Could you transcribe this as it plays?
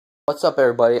What's up,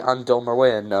 everybody? I'm Dylan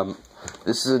Merway, and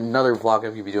this is another vlog I'm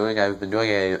going to be doing. I've been doing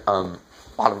a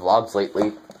lot of vlogs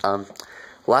lately.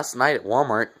 Last night at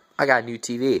Walmart, I got a new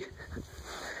TV.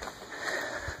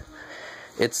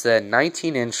 It's a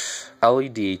 19-inch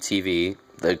LED TV.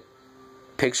 The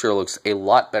picture looks a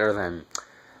lot better than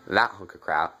that hunk of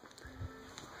crap,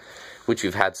 which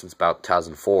we've had since about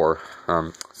 2004.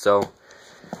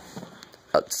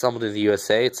 Assembled in the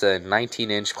USA. It's a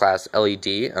 19-inch class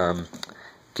LED.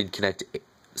 Can connect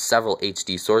several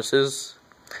HD sources,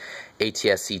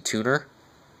 ATSC tuner.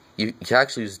 You can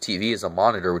actually use the TV as a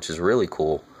monitor, which is really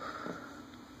cool.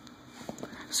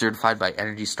 Certified by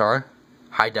Energy Star,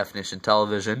 high definition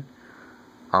television.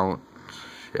 Oh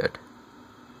shit!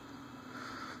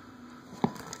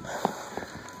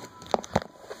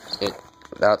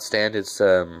 That stand is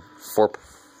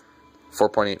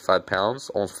 4.85 pounds,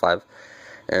 almost 5,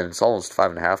 and it's almost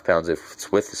 5.5 pounds if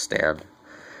it's with the stand.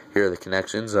 Here are the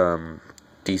connections: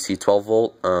 DC 12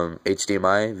 volt,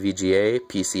 HDMI, VGA,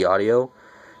 PC audio,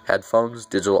 headphones,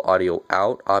 digital audio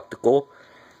out, optical,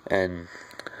 and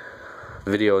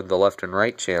video in the left and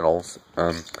right channels.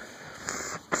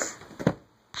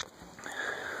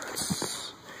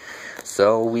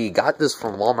 So we got this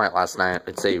from Walmart last night.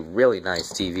 It's a really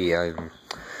nice TV.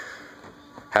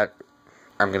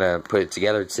 I'm gonna put it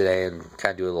together today and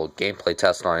kind of do a little gameplay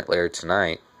test on it later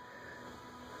tonight.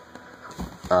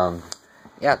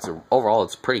 Yeah, overall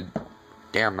it's a pretty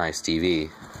damn nice TV.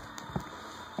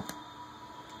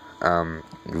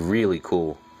 Really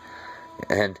cool.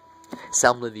 And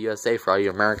assembled in the USA for all you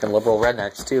American liberal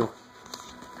rednecks too.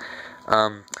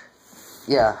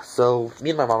 Yeah, so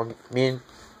me and my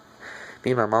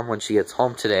mom, when she gets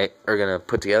home today, are gonna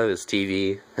put together this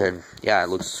TV, and yeah, it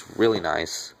looks really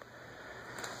nice.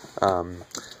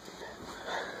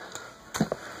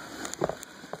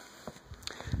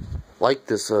 Like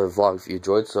this vlog if you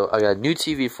enjoyed. So I got a new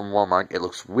TV from Walmart. It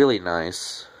looks really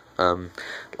nice.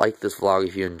 Like this vlog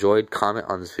if you enjoyed. Comment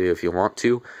on this video if you want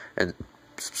to, and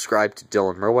subscribe to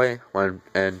Dylan Merway.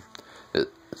 And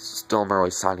it's Dylan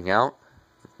Merway signing out.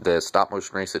 The stop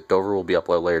motion race at Dover will be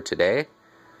uploaded later today.